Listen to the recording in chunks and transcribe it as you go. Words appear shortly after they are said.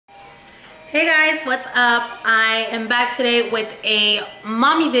Hey guys, what's up? I am back today with a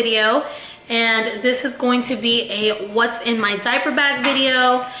mommy video, and this is going to be a what's in my diaper bag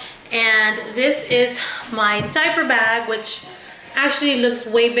video. And this is my diaper bag, which actually looks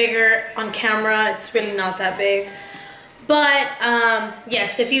way bigger on camera. It's really not that big, but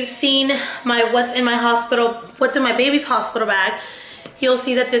yes, if you've seen my what's in my baby's hospital bag, you'll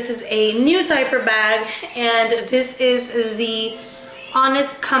see that this is a new diaper bag, and this is the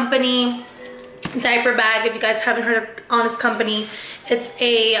Honest Company diaper bag. If you guys haven't heard of Honest Company, it's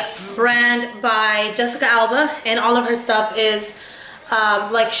a brand by Jessica Alba, and all of her stuff is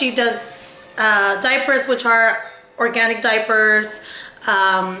like, she does diapers, which are organic diapers.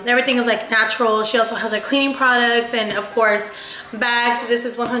 Everything is like natural. She also has like cleaning products and of course bags. This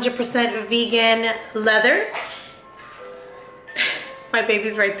is 100% vegan leather. My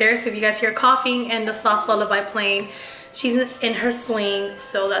baby's right there, so if you guys hear coughing and the soft lullaby playing, she's in her swing,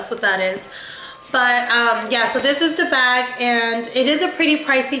 so that's what that is. But yeah, so this is the bag, and it is a pretty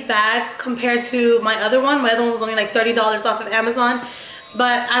pricey bag compared to my other one. My other one was only like $30 off of Amazon,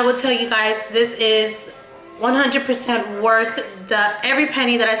 but I will tell you guys, this is 100% worth every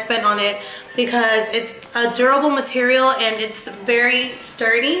penny that I spent on it, because it's a durable material and it's very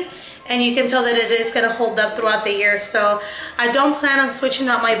sturdy, and you can tell that it is going to hold up throughout the year. So I don't plan on switching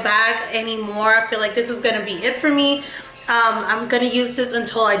out my bag anymore. I feel like this is going to be it for me. I'm going to use this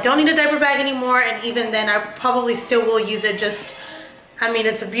until I don't need a diaper bag anymore, and even then I probably still will use it. I mean,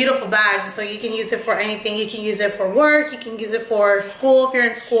 it's a beautiful bag, so you can use it for anything. You can use it for work, you can use it for school if you're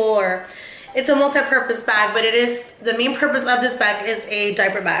in school, or it's a multi-purpose bag, but the main purpose of this bag is a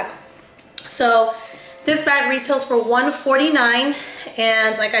diaper bag. So this bag retails for $149,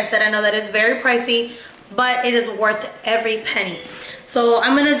 and like I said, I know that is very pricey, but it is worth every penny. So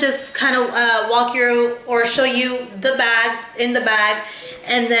I'm gonna just kind of walk you or show you the bag,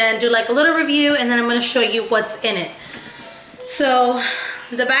 and then do like a little review, and then I'm gonna show you what's in it. So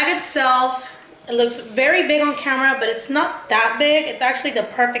the bag itself, it looks very big on camera, but it's not that big. It's actually the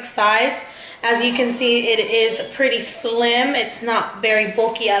perfect size. As you can see, it is pretty slim. It's not very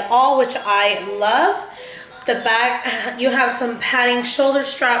bulky at all, which I love. The bag, you have some padding shoulder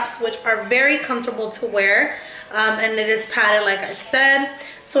straps, which are very comfortable to wear. And it is padded, like I said.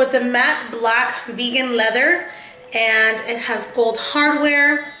 So it's a matte black vegan leather, and it has gold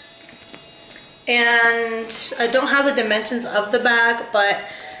hardware. And I don't have the dimensions of the bag, but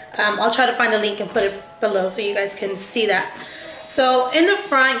I'll try to find a link and put it below so you guys can see that. So in the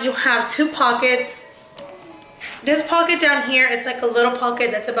front, you have two pockets. This pocket down here, it's like a little pocket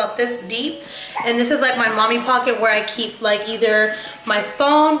that's about this deep, and this is like my mommy pocket where I keep like either my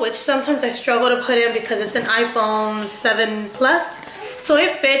phone, which sometimes I struggle to put in because it's an iPhone 7 Plus, so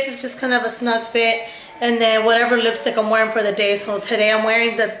it fits. It's just kind of a snug fit, and then whatever lipstick I'm wearing for the day. So today I'm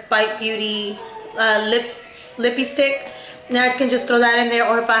wearing the Bite Beauty lippy stick. Now I can just throw that in there,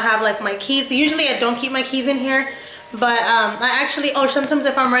 or if I have like my keys. Usually I don't keep my keys in here, but sometimes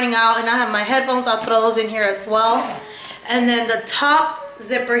if I'm running out and I have my headphones, I'll throw those in here as well. And then the top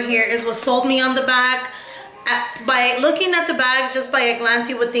zipper here is what sold me on the bag. By looking at the bag, just by a glance,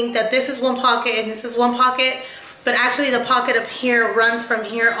 you would think that this is one pocket and this is one pocket, but actually the pocket up here runs from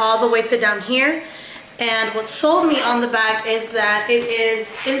here all the way to down here. And what sold me on the bag is that it is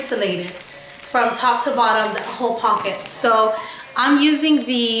insulated from top to bottom, that whole pocket. So I'm using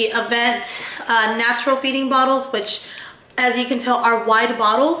the Event natural feeding bottles, which as you can tell are wide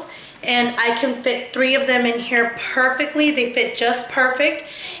bottles, and I can fit 3 of them in here perfectly. They fit just perfect,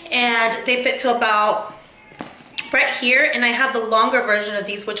 and they fit to about right here. And I have the longer version of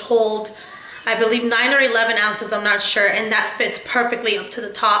these, which hold, I believe, 9 or 11 ounces, I'm not sure, and that fits perfectly up to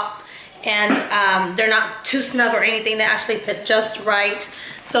the top. And they're not too snug or anything. They actually fit just right.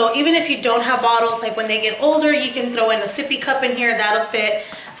 So even if you don't have bottles, like when they get older, you can throw in a sippy cup in here. That'll fit.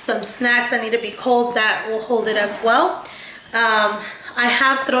 Some snacks that need to be cold, that will hold it as well. I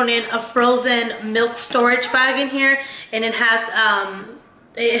have thrown in a frozen milk storage bag in here, and it has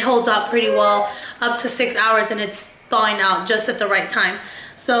it holds up pretty well, up to 6 hours, and it's thawing out just at the right time.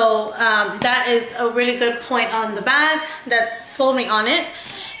 So that is a really good point on the bag that sold me on it.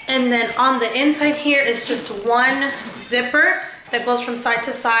 And then on the inside here is just one zipper that goes from side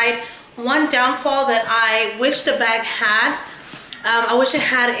to side. One downfall that I wish the bag had, I wish it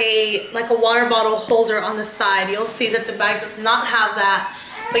had like a water bottle holder on the side. You'll see that the bag does not have that,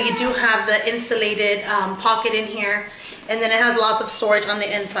 but you do have the insulated pocket in here, and then it has lots of storage on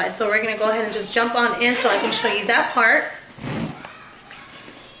the inside. So we're gonna go ahead and just jump on in so I can show you that part.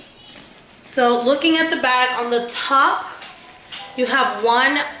 So looking at the bag, on the top, you have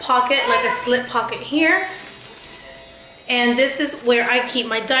one pocket, like a slip pocket here. And this is where I keep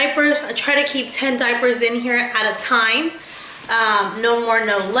my diapers. I try to keep 10 diapers in here at a time. No more,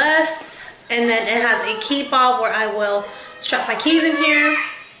 no less. And then it has a key fob where I will strap my keys in here.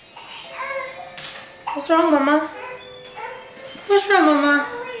 What's wrong, Mama? What's wrong, Mama?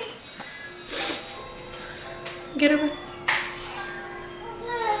 Get over.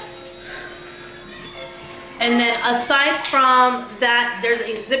 And then aside from that, there's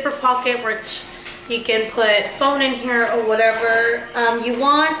a zipper pocket which you can put phone in here or whatever you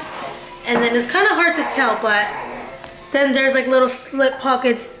want. And then it's kind of hard to tell, but then there's like little slip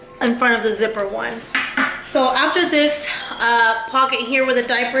pockets in front of the zipper one. So after this pocket here with the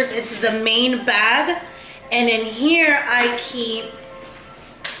diapers, it's the main bag. And in here I keep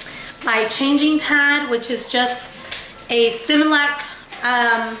my changing pad, which is just a Similac,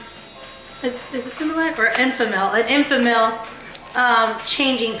 is it Similac or Enfamil? An Enfamil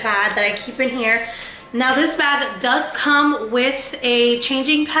changing pad that I keep in here. Now this bag does come with a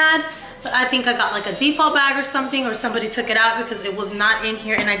changing pad, but I think I got like a default bag or something, or somebody took it out because it was not in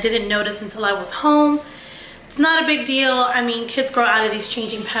here and I didn't notice until I was home. It's not a big deal. I mean, kids grow out of these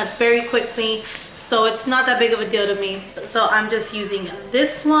changing pads very quickly, so it's not that big of a deal to me. So I'm just using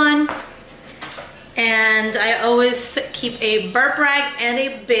this one. And I always keep a burp rag and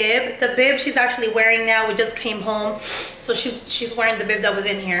a bib. The bib she's actually wearing now. We just came home, so she's wearing the bib that was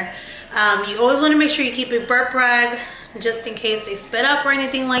in here. You always want to make sure you keep a burp rag just in case they spit up or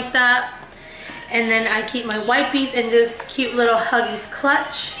anything like that. And then I keep my wipes in this cute little Huggies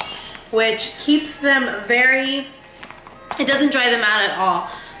clutch, which keeps them very, it doesn't dry them out at all.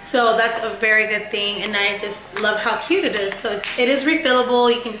 So that's a very good thing, and I just love how cute it is. So it is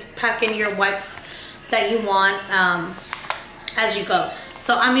refillable. You can just pack in your wipes that you want as you go.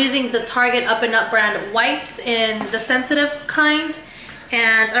 So I'm using the Target Up and Up brand wipes in the sensitive kind.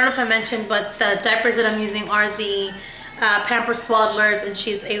 And I don't know if I mentioned, but the diapers that I'm using are the Pampers Swaddlers, and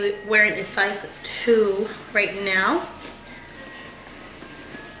she's wearing a size 2 right now.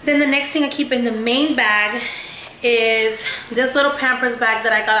 Then the next thing I keep in the main bag is this little Pampers bag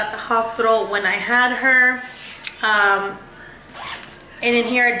that I got at the hospital when I had her. And in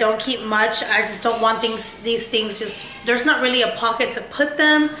here I don't keep much. I just don't want these things just, there's not really a pocket to put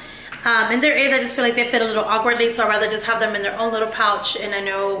them. And there is, I just feel like they fit a little awkwardly, so I'd rather just have them in their own little pouch and I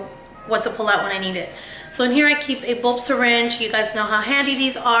know what to pull out when I need it. So in here I keep a bulb syringe. You guys know how handy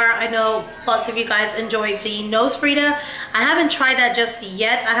these are. I know lots of you guys enjoy the nose Frida. I haven't tried that just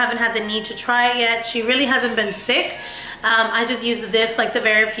yet. I haven't had the need to try it yet. She really hasn't been sick. I just used this like the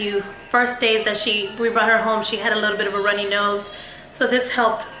very few first days that we brought her home. She had a little bit of a runny nose. So this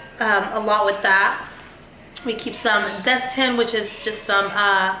helped a lot with that. We keep some Destin, which is just some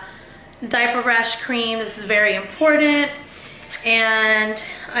diaper rash cream. This is very important. And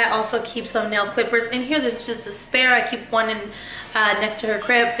I also keep some nail clippers in here. This is just a spare. I keep one in next to her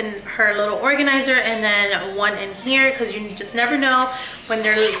crib in her little organizer, and then one in here because you just never know when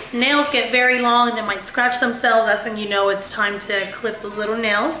their nails get very long and they might scratch themselves. That's when you know it's time to clip those little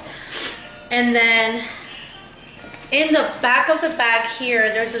nails. And then in the back of the bag here,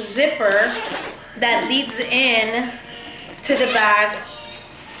 there's a zipper that leads in to the bag,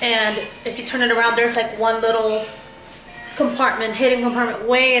 and if you turn it around, there's like one little compartment, hidden compartment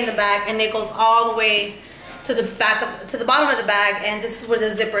way in the back, and it goes all the way to the back to the bottom of the bag, and this is where the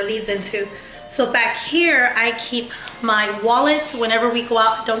zipper leads into. So back here I keep my wallet. Whenever we go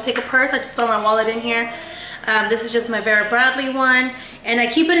out, I don't take a purse, I just throw my wallet in here. This is just my Vera Bradley one, and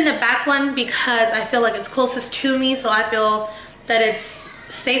I keep it in the back one because I feel like it's closest to me, so I feel that it's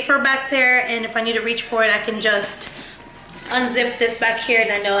safer back there, and if I need to reach for it, I can just unzip this back here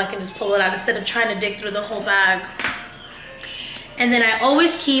and I know I can just pull it out instead of trying to dig through the whole bag. And then I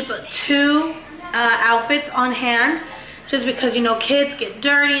always keep 2 outfits on hand, just because, you know, kids get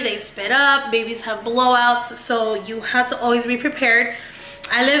dirty, they spit up, babies have blowouts, so you have to always be prepared.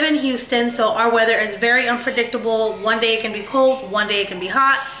 I live in Houston, so our weather is very unpredictable. One day it can be cold, one day it can be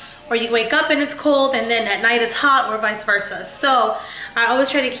hot, or you wake up and it's cold and then at night it's hot, or vice versa. So I always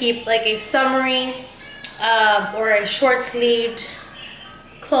try to keep like a summery or a short-sleeved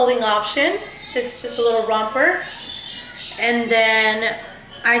clothing option. This is just a little romper. And then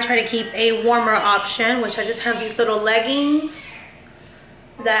I try to keep a warmer option, which I just have these little leggings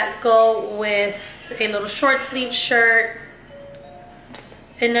that go with a little short sleeve shirt.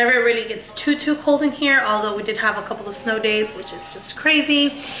 It never really gets too cold in here, although we did have a couple of snow days, which is just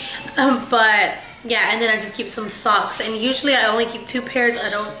crazy. But yeah, and then I just keep some socks, and usually I only keep 2 pairs. I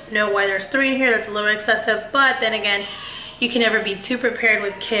don't know why there's 3 in here. That's a little excessive, but then again, you can never be too prepared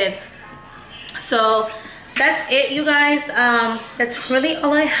with kids. So that's it, you guys. That's really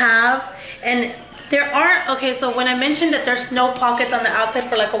all I have. And There are, okay, so when I mentioned that there's no pockets on the outside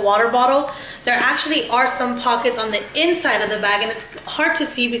for like a water bottle, there actually are some pockets on the inside of the bag, and it's hard to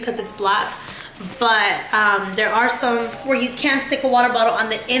see because it's black, but there are some where you can stick a water bottle on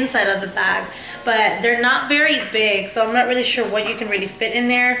the inside of the bag, but they're not very big, so I'm not really sure what you can really fit in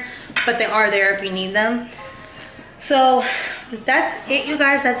there, but they are there if you need them. So that's it, you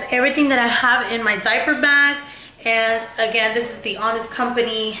guys. That's everything that I have in my diaper bag. And again, this is the Honest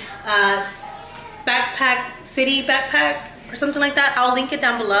Company backpack, city backpack or something like that. I'll link it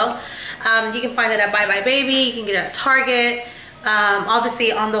down below. You can find it at Bye Bye Baby. You can get it at Target.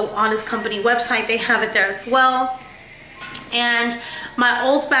 Obviously on the Honest Company website, they have it there as well. And my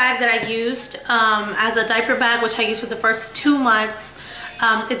old bag that I used as a diaper bag, which I used for the first 2 months,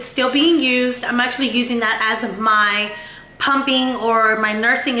 it's still being used. I'm actually using that as my pumping or my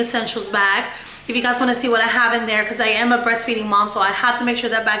nursing essentials bag. If you guys want to see what I have in there, because I am a breastfeeding mom, so I have to make sure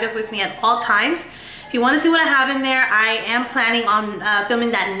that bag is with me at all times. If you want to see what I have in there, I am planning on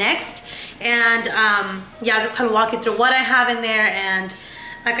filming that next. And yeah, I'll just kind of walk you through what I have in there. And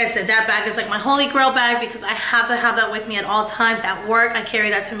like I said, that bag is like my holy grail bag because I have to have that with me at all times. At work, I carry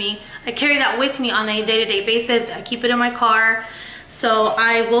that with me on a day-to-day basis. I keep it in my car. So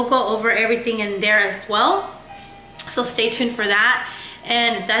I will go over everything in there as well. So stay tuned for that.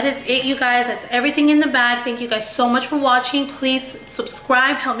 And that is it, you guys. That's everything in the bag. Thank you guys so much for watching. Please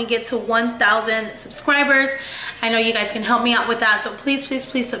subscribe. Help me get to 1,000 subscribers. I know you guys can help me out with that. So please, please,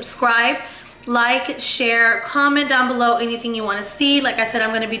 please subscribe. Like, share, comment down below anything you want to see. Like I said, I'm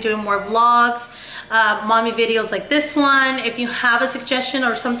going to be doing more vlogs, mommy videos like this one. If you have a suggestion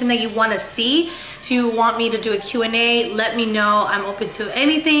or something that you want to see, if you want me to do a Q&A, let me know. I'm open to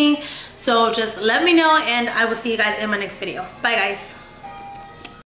anything. So just let me know, and I will see you guys in my next video. Bye, guys.